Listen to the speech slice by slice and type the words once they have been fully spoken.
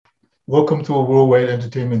welcome to Worldwide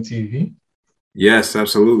Entertainment TV. Yes,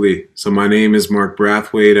 absolutely. So my name is Mark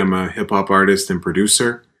Brathwaite. I'm a hip hop artist and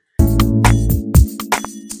producer.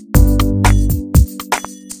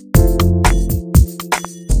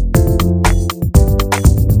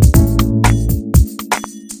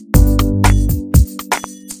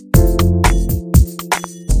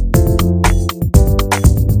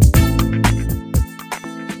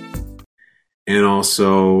 And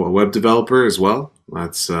also a web developer as well.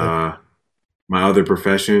 That's my other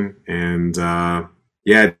profession. And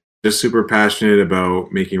yeah, just super passionate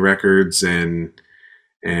about making records and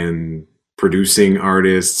producing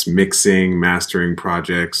artists, mixing, mastering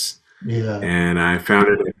projects. Yeah. And I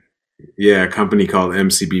founded a company called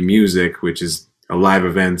MCB Music, which is a live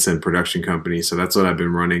events and production company. So that's what I've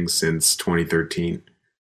been running since 2013.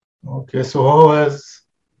 Okay. So how has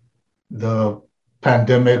the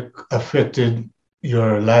pandemic affected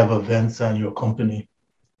your live events and your company?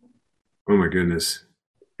 Oh my goodness.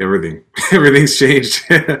 Everything. Everything's changed.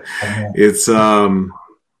 Uh, it's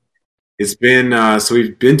It's been so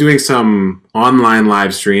we've been doing some online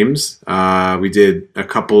live streams. We did a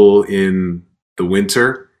couple in the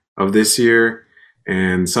winter of this year,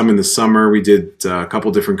 and some in the summer. We did a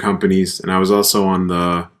couple different companies, and I was also on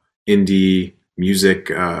the indie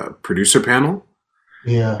music producer panel.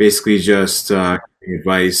 yeah. Basically, just giving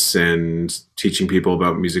advice and teaching people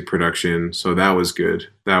about music production. So that was good.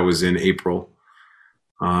 That was in April.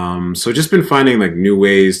 So just been finding like new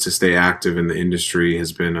ways to stay active in the industry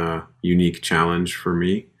has been a unique challenge for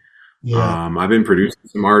me. Yeah. I've been producing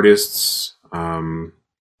some artists.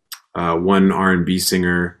 One R&B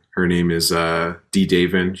singer, her name is Dee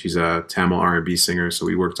Davin. She's a Tamil R&B singer. So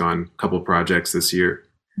we worked on a couple projects this year.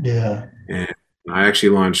 Yeah. And I actually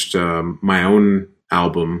launched my own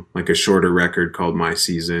album, like a shorter record called My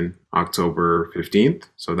Season, October 15th.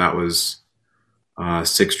 So that was a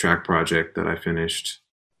 6-track project that I finished.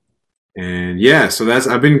 And yeah, so that's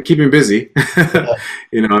I've been keeping busy.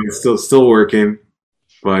 Yeah. I'm still working,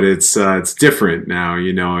 but it's different now.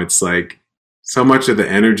 It's like so much of the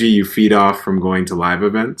energy you feed off from going to live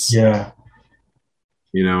events. Yeah.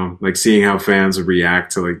 Like seeing how fans would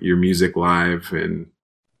react to like your music live, and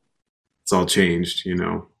it's all changed.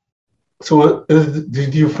 So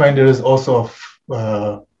did you find there is also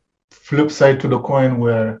a flip side to the coin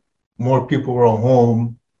where more people were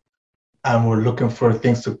home and were looking for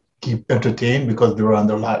things to keep entertained because they were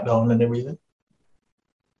under lockdown and everything?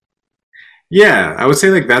 Yeah, I would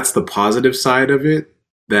say like that's the positive side of it.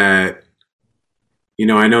 That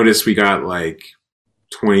I noticed we got like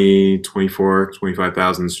 20, 24,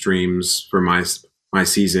 25,000 streams for my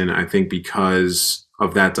season. I think because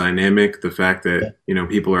of that dynamic, the fact Yeah. that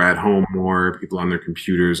people are at home more, people on their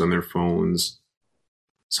computers, on their phones.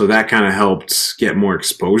 So that kind of helped get more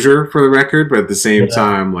exposure for the record. But at the same Yeah.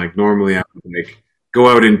 time, like normally I would like go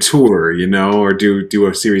out and tour, or do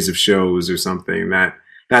a series of shows or something.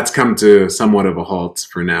 That's come to somewhat of a halt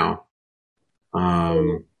for now.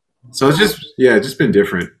 So it's just been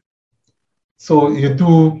different. So you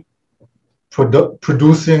do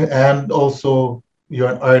producing and also you're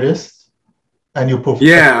an artist and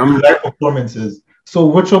Yeah, you like performances. So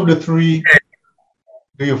which of the three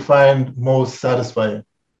do you find most satisfying?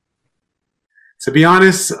 to be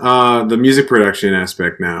honest, the music production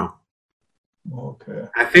aspect now. Okay.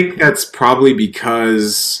 I think that's probably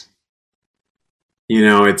because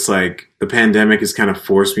it's like the pandemic has kind of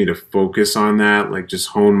forced me to focus on that, like just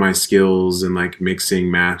hone my skills and like mixing,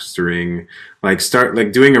 mastering, like start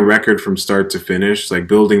like doing a record from start to finish, like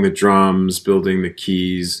building the drums, building the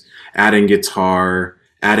keys, adding guitar,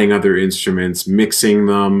 adding other instruments, mixing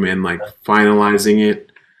them and like finalizing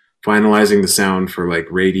the sound for like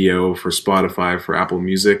radio, for Spotify, for Apple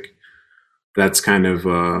Music. That's kind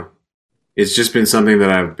of it's just been something that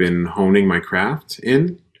I've been honing my craft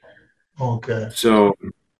in. Okay. So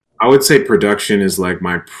I would say production is like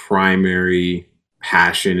my primary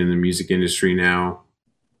passion in the music industry now,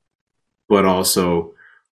 but also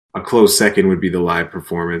a close second would be the live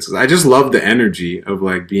performance. I just love the energy of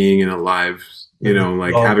like being in a live,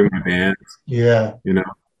 like Oh, having my band, yeah. you know,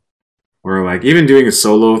 or like even doing a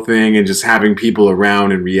solo thing and just having people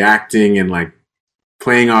around and reacting and like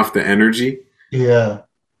playing off the energy. Yeah. So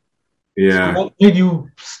Yeah. what made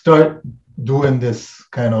you start doing this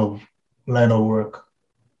kind of line of work?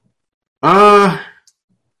 Uh,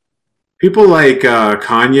 People like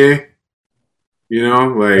Kanye,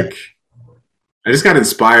 like I just got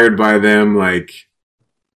inspired by them. Like,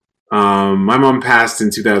 my mom passed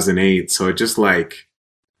in 2008, so it just like,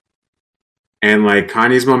 and like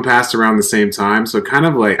Kanye's mom passed around the same time, so kind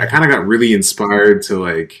of like I kind of got really inspired to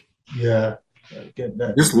like Yeah. get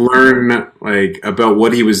that. Just learn like about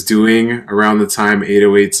what he was doing around the time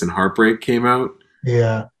 808s and Heartbreak came out.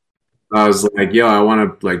 Yeah, I was like, yo, I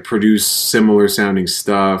want to like produce similar sounding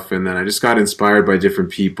stuff, and then I just got inspired by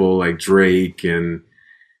different people like Drake and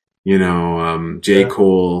J. yeah.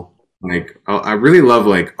 Cole. Like, I really love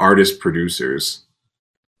like artist producers.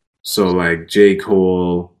 So like J.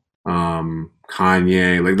 Cole,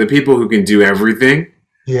 Kanye, like the people who can do everything.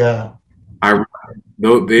 Yeah. I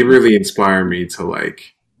they really inspire me to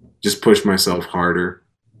like just push myself harder.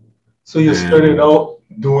 So you started And out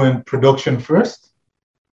doing production first?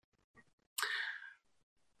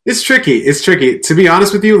 it's tricky. It's tricky. To be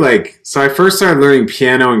honest with you, like, so I first started learning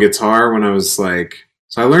piano and guitar when I was like,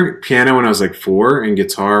 so I learned piano when I was like 4 and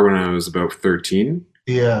guitar when I was about 13.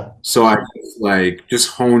 Yeah. So I like just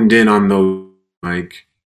honed in on those, like,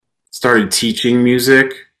 started teaching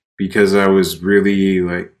music because I was really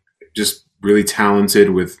like just really talented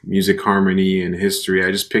with music harmony and history.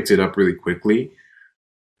 I just picked it up really quickly.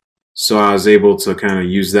 So I was able to kind of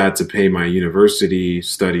use that to pay my university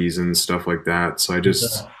studies and stuff like that. So I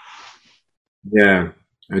just, Yeah.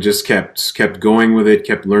 yeah, I just kept going with it,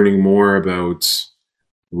 kept learning more about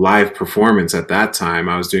live performance. At that time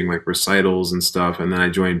I was doing like recitals and stuff, and then I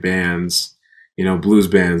joined bands, blues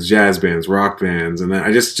bands, jazz bands, rock bands, and then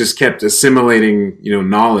I just kept assimilating,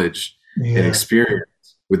 knowledge and Yeah. experience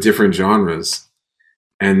with different genres.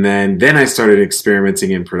 And then I started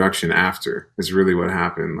experimenting in production after, is really what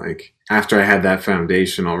happened. Like after I had that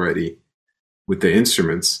foundation already with the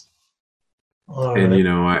instruments. All And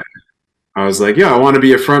right. I was like, yeah, I want to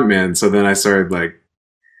be a front man. So then I started like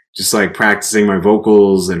just like practicing my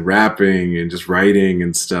vocals and rapping and just writing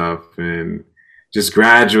and stuff, and just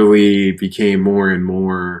gradually became more and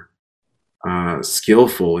more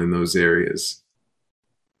skillful in those areas.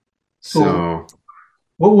 So So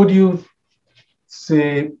what would you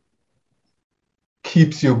say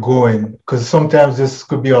keeps you going? Because sometimes this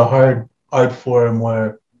could be a hard art form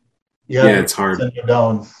where you have yeah, your it's ups hard. and your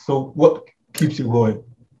downs. So what keeps you going?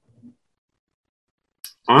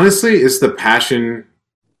 Honestly, it's the passion.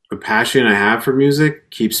 The passion I have for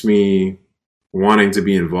music keeps me wanting to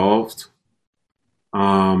be involved.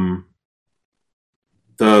 Um,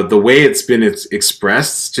 the way it's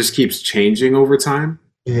expressed just keeps changing over time.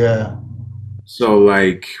 Yeah. So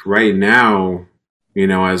like right now,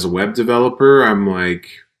 as a web developer, I'm like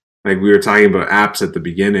we were talking about apps at the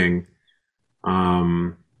beginning.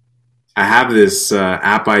 Um, I have this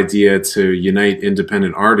app idea to unite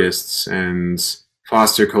independent artists and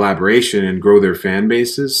foster collaboration and grow their fan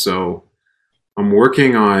bases. So I'm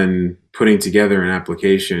working on putting together an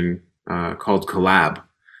application called Collab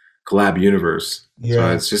Universe. So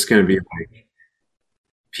Yeah. it's just going to be like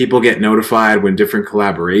people get notified when different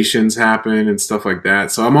collaborations happen and stuff like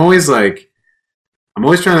that. So I'm always trying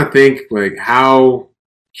to think like, how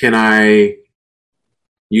can I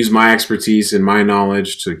use my expertise and my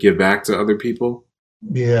knowledge to give back to other people,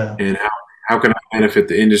 Yeah. and how can I benefit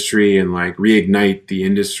the industry and like reignite the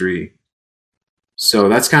industry. So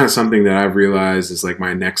that's kind of something that I've realized is like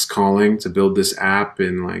my next calling, to build this app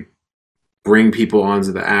and like bring people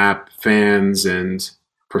onto the app, fans and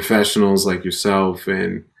professionals like yourself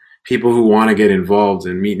and people who want to get involved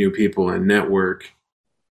and meet new people and network.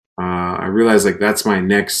 I realize like that's my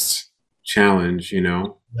next challenge,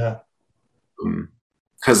 Yeah.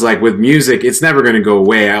 because like with music, it's never going to go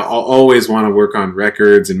away. I'll always want to work on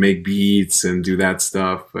records and make beats and do that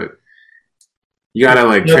stuff, but you Once gotta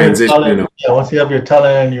like you have your transition. talent, yeah, once you have your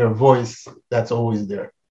talent and your voice, that's always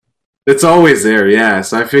there. It's always there, yeah.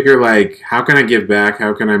 So I figure like, how can I give back?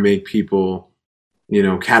 How can I make people,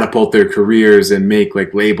 catapult their careers and make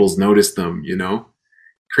like labels notice them?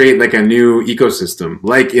 Create like a new ecosystem,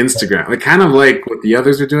 like Instagram, like kind of like what the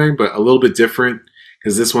others are doing, but a little bit different,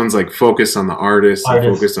 because this one's like focused on the artists and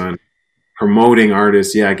Artists. focused on promoting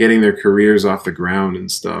artists, yeah, getting their careers off the ground and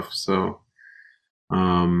stuff. So,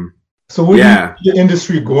 um, So where do you yeah, see the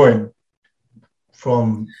industry going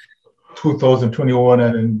from 2021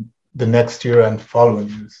 and in the next year and following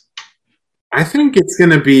years? I think it's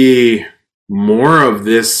going to be more of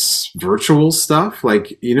this virtual stuff.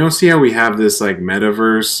 Like, see how we have this like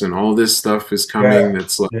metaverse and all this stuff is coming Yeah.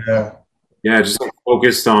 that's like, Yeah. yeah, just like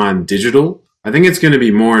focused on digital. I think it's going to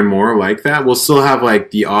be more and more like that. We'll still have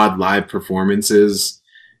like the odd live performances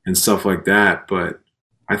and stuff like that, but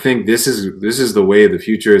I think this is the way of the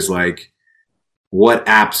future, is like what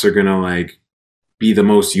apps are going to like be the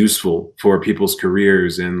most useful for people's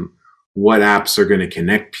careers, and what apps are going to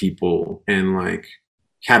connect people and like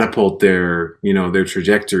catapult their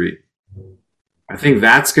trajectory. I think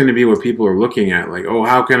that's going to be what people are looking at, like, oh,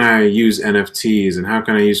 how can I use NFTs and how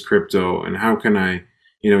can I use crypto and how can I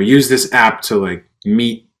use this app to like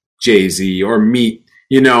meet Jay-Z or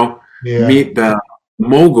Yeah. meet the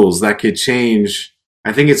moguls that could change.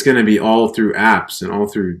 I think it's going to be all through apps and all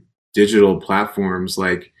through digital platforms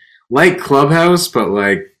like Clubhouse, but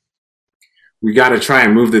like we got to try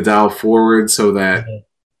and move the dial forward so that Yeah.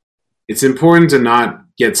 it's important to not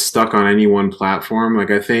get stuck on any one platform.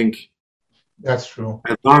 Like I think That's true.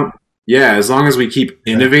 as long as long as we keep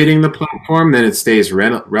Yeah. innovating the platform, then it stays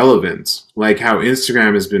relevant. Like how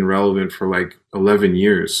Instagram has been relevant for like 11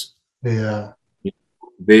 years. Yeah.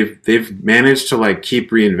 They've managed to like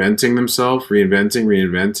keep reinventing themselves,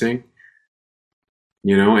 reinventing,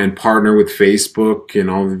 and partner with Facebook and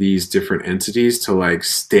all of these different entities to like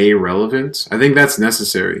stay relevant. I think that's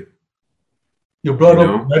necessary, You you brought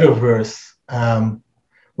up know? metaverse.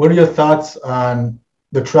 What are your thoughts on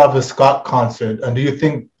the Travis Scott concert? And do you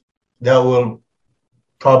think that will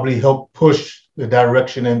probably help push the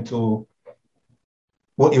direction into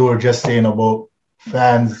what you were just saying about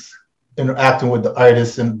fans interacting with the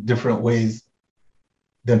artists in different ways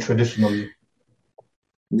than traditionally?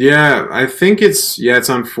 Yeah, I think it's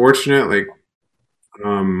unfortunate. Like,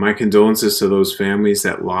 my condolences to those families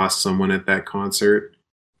that lost someone at that concert,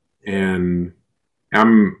 and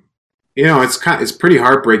I'm, it's pretty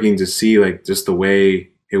heartbreaking to see like just the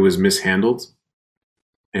way it was mishandled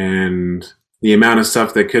and the amount of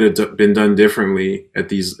stuff that could have been done differently at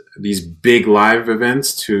these big live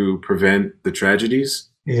events to prevent the tragedies.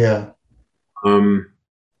 Yeah, Um,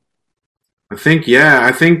 I think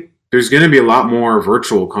there's going to be a lot more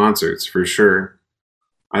virtual concerts for sure.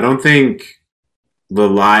 I don't think the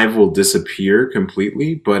live will disappear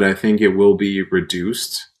completely, but I think it will be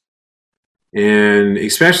reduced. And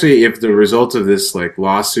especially if the result of this like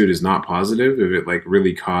lawsuit is not positive, if it like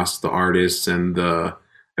really costs the artists and the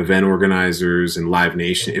event organizers and Live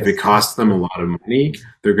Nation, if it costs them a lot of money,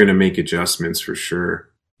 they're going to make adjustments for sure,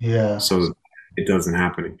 yeah. so it doesn't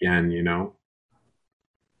happen again.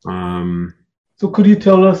 Um, So could you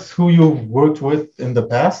tell us who you've worked with in the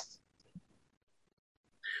past?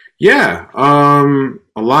 yeah,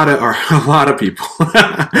 a lot of or a lot of people.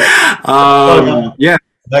 Oh, yeah. Yeah,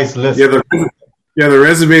 Nice yeah, list. the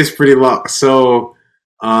resume is pretty long. So,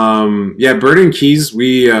 yeah, Bird and Keys,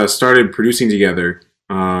 we started producing together.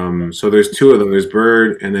 So there's two of them. There's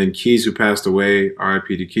Bird and then Keys, who passed away.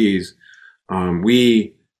 R.I.P. to Keys.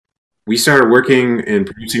 We started working and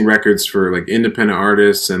producing records for like independent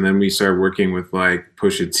artists, and then we started working with like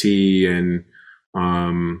Pusha T and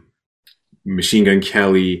um, Machine Gun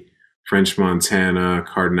Kelly, French Montana,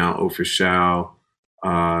 Cardinal Offishall,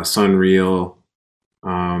 Sunreal.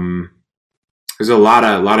 Um, there's a lot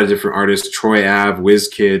of different artists. Troy Ave,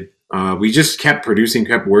 WizKid. We just kept producing,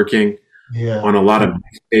 kept working Yeah, on a lot of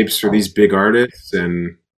tapes for these big artists,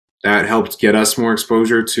 and that helped get us more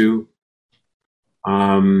exposure too.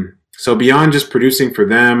 So beyond just producing for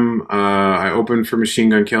them, I opened for Machine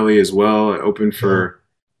Gun Kelly as well. I opened yeah. for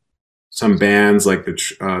some bands like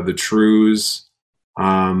the Trues.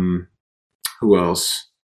 Um, who else?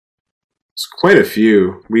 It's quite a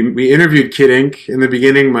few. We interviewed Kid Ink in the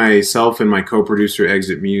beginning. Myself and my co-producer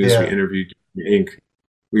Exit Muse. We Yeah. interviewed Kid Ink.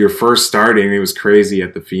 We were first starting. It was crazy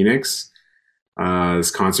at the Phoenix, this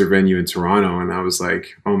concert venue in Toronto, and I was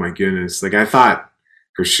like, oh my goodness! Like I thought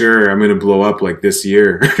for sure I'm gonna blow up like this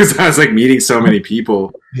year because I was like meeting so many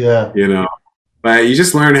people, Yeah. you know. But you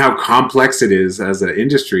just learn how complex it is as an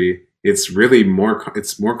industry. It's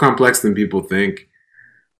more complex than people think.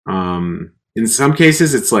 In some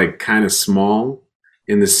cases, it's like kind of small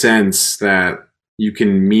in the sense that you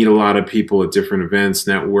can meet a lot of people at different events,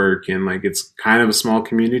 network, and like it's kind of a small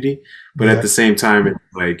community. But at Yeah. the same time,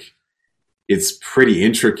 it's pretty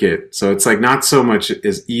intricate. So it's like not so much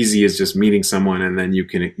as easy as just meeting someone and then you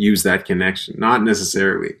can use that connection. Not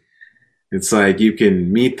necessarily. It's like you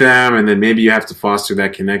can meet them and then maybe you have to foster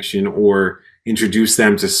that connection or introduce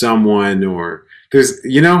them to someone or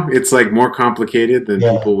it's like more complicated than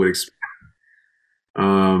Yeah. people would expect.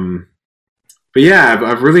 Um, but yeah,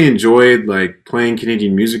 I've really enjoyed like playing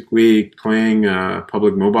Canadian Music Week, playing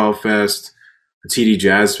Public Mobile Fest, TD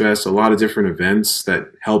Jazz Fest, a lot of different events that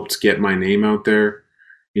helped get my name out there.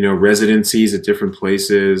 Residencies at different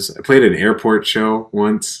places. I played an airport show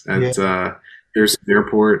once Yeah. at Pearson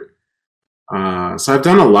Airport. So I've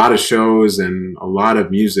done a lot of shows and a lot of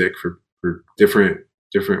music for different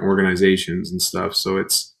organizations and stuff. So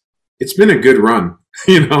it's been a good run.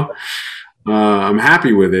 you know, I'm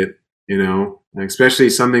happy with it. Especially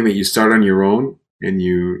something that you start on your own and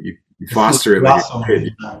you It's so foster it like a awesome.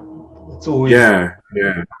 kid. Yeah. It's always Yeah,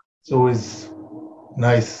 yeah, it's always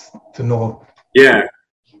nice to know. yeah,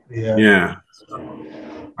 Yeah. yeah.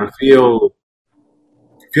 I feel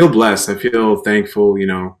feel blessed. I feel thankful, you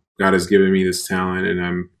know, God has given me this talent and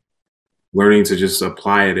I'm learning to just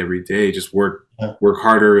apply it every day, just Yeah. work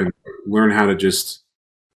harder and learn how to just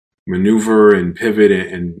maneuver and pivot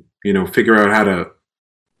and you know, figure out how to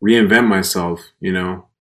reinvent myself, you know.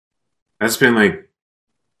 That's been like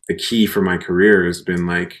the key for my career has been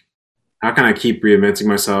like how can I keep reinventing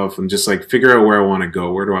myself and just like figure out where I want to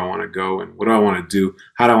go, where do I want to go and what do I want to do?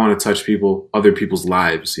 How do I want to touch people, other people's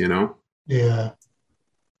lives, you know? Yeah.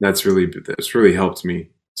 That's really helped me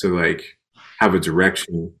to like have a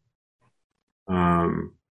direction.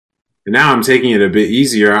 Um and now I'm taking it a bit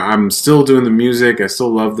easier. I'm still doing the music. I still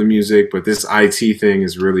love the music, but this IT thing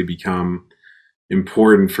has really become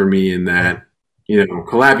important for me in Yeah. that, you know,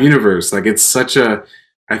 collab universe. Like it's such a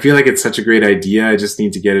I feel like it's such a great idea. I just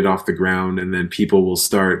need to get it off the ground and then people will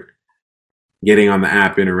start getting on the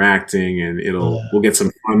app, interacting and we'll get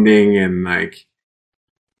some funding and like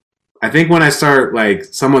I think when I start like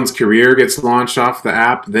someone's career gets launched off the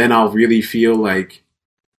app, then I'll really feel like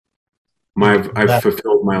You my give I've back.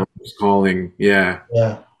 fulfilled my life's calling. Yeah.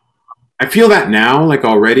 Yeah. I feel that now, like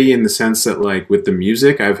already in the sense that like with the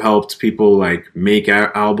music, I've helped people like make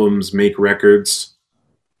albums, make records,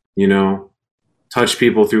 you know, touch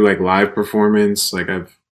people through like live performance. Like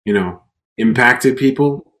I've, you know, impacted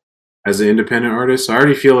people as an independent artist. So I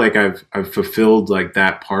already feel like I've fulfilled like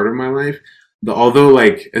that part of my life. Although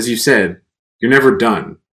like as you said, you're never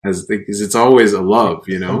done as because it's always a love,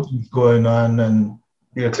 you know. Something's going on, and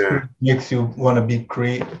your Yeah, experience makes you want to be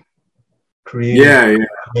creative. yeah, yeah,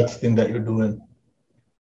 Next thing that you're doing.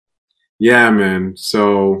 yeah, man.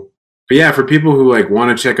 So, but yeah, for people who like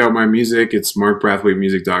want to check out my music, it's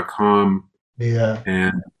markbrathwaitemusic.com Yeah.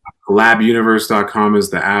 and collabuniverse.com is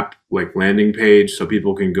the app like landing page so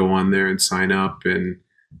people can go on there and sign up and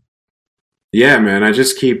yeah, man, I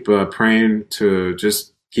just keep praying to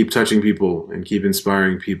just keep touching people and keep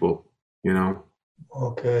inspiring people, you know.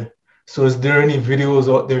 Okay. So is there any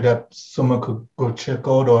videos out there that someone could go check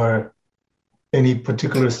out, or any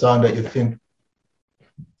particular song that you think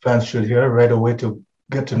fans should hear right away to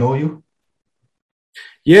get to know you?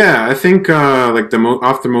 Yeah, I think like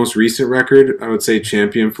off the most recent record, I would say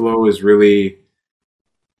Champion Flow is really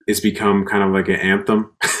it's become kind of like an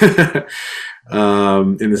anthem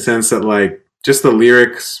in the sense that like just the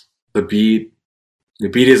lyrics, the beat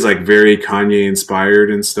is like very Kanye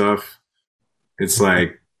inspired and stuff. It's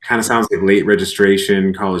like kind of sounds like late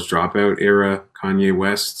registration, college dropout era Kanye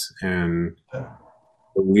West, and the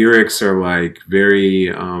lyrics are like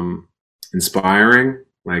very inspiring,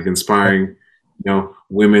 like inspiring, you know,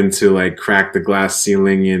 women to like crack the glass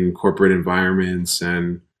ceiling in corporate environments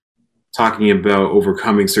and talking about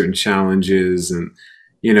overcoming certain challenges and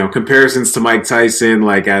you know comparisons to Mike Tyson,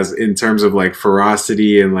 like as in terms of like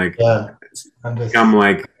ferocity and like Yeah. And become this,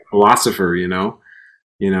 like a philosopher, you know,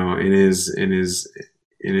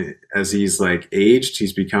 as he's like aged,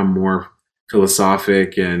 he's become more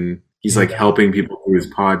philosophic and he's like yeah. helping people through his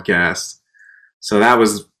podcast. So that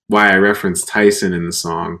was why I referenced Tyson in the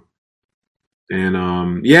song.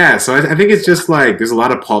 And yeah, so I think it's just like there's a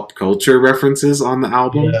lot of pop culture references on the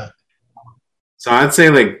album. Yeah. So I'd say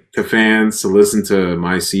like to fans to listen to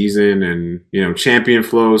My Season and you know Champion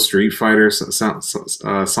Flow, Street Fighter,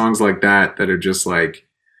 songs like that that are just like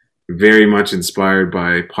very much inspired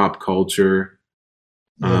by pop culture.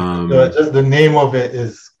 Yeah. Um, Just the name of it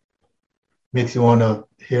is makes you want to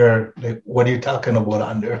hear, like, what are you talking about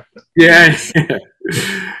under? yeah,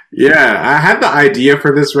 yeah. I had the idea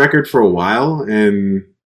for this record for a while, and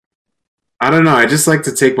I don't know. I just like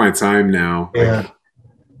to take my time now, like Yeah. in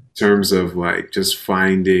terms of like just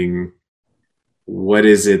finding what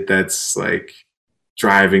is it that's like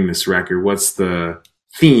driving this record. What's the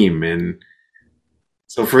theme? And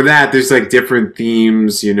so for that, there's like different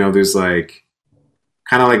themes. You know, there's like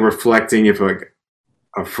kind of like reflecting if like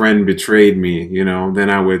a friend betrayed me. You know, then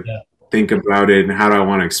I would Yeah. think about it and how do I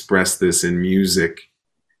want to express this in music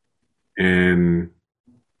and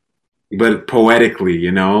but poetically,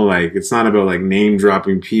 you know, like it's not about like name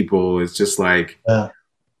dropping people. It's just like Yeah.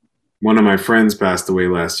 one of my friends passed away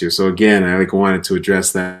last year. So again, I like wanted to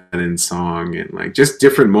address that in song and like just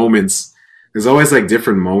different moments. There's always like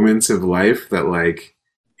different moments of life that like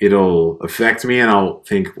it'll affect me and I'll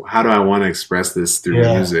think, how do I want to express this through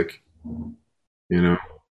Yeah. music? You know?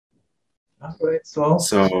 All right. So,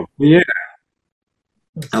 So yeah,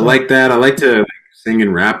 I so like that. I like to like, sing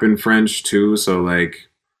and rap in French too. So like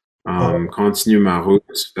oh, Continue ma route,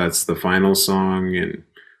 that's the final song. And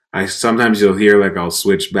I sometimes you'll hear like I'll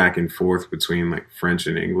switch back and forth between like French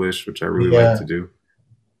and English, which I really like yeah, to do.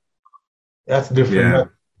 that's different. Yeah. Not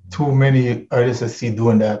too many artists I see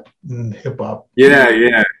doing that in hip hop. Yeah,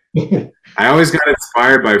 yeah. I always got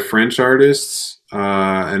inspired by French artists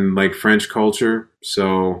and like French culture.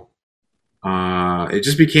 So it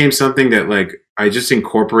just became something that like I just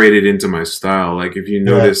incorporated into my style. Like if you Yeah,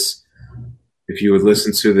 notice, if you would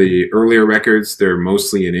listen to the earlier records, they're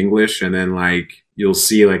mostly in English, and then like you'll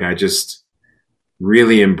see like I just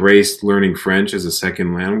really embraced learning French as a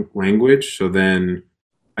second language. So then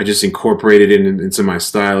I just incorporated it into my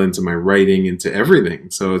style, into my writing, into everything.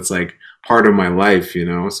 So it's like part of my life, you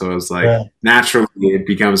know. So it's like yeah, naturally it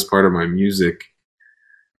becomes part of my music,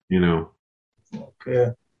 you know.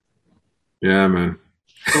 yeah. Yeah, man.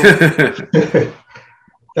 So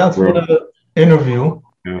that's for Bro. the interview,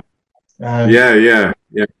 Yeah. and Yeah, yeah,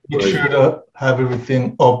 yeah. make Pleasure. sure to have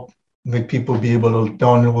everything up, make people be able to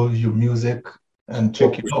download your music and Oh,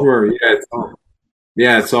 check it for out. sure.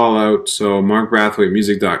 Yeah, it's all out. So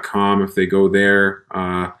markbrathwaitemusic.com, if they go there,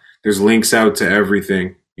 there's links out to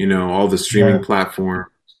everything, you know, all the streaming Yeah. platform,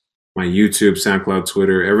 my YouTube, SoundCloud,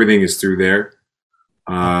 Twitter, everything is through there.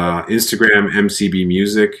 Instagram, MCB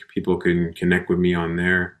Music, people can connect with me on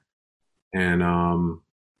there. And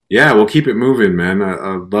yeah, we'll keep it moving, man.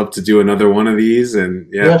 I'd love to do another one of these. And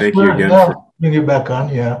yeah, Yeah, thank you sure. again Yeah. for, Bring it back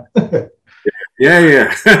on. Yeah. yeah,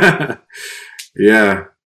 yeah. Yeah.